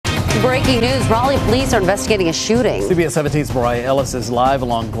breaking news. Raleigh police are investigating a shooting. CBS 17's Mariah Ellis is live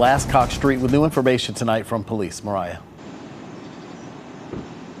along Glascock Street with new information tonight from police. Mariah.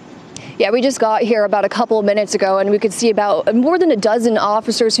 Yeah, we just got here about a couple of minutes ago, and we could see about more than a dozen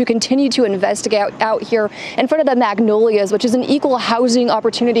officers who continue to investigate out here in front of the Magnolias, which is an equal housing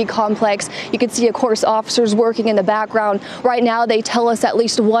opportunity complex. You can see, of course, officers working in the background. Right now, they tell us at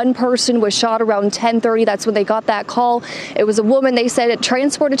least one person was shot around 10:30. That's when they got that call. It was a woman, they said,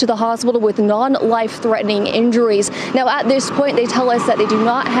 transported to the hospital with non-life-threatening injuries. Now, at this point, they tell us that they do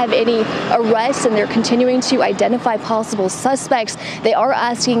not have any arrests, and they're continuing to identify possible suspects. They are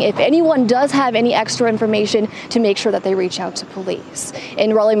asking if anyone does have any extra information to make sure that they reach out to police.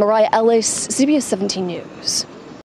 In Raleigh, Mariah Ellis, CBS 17 News.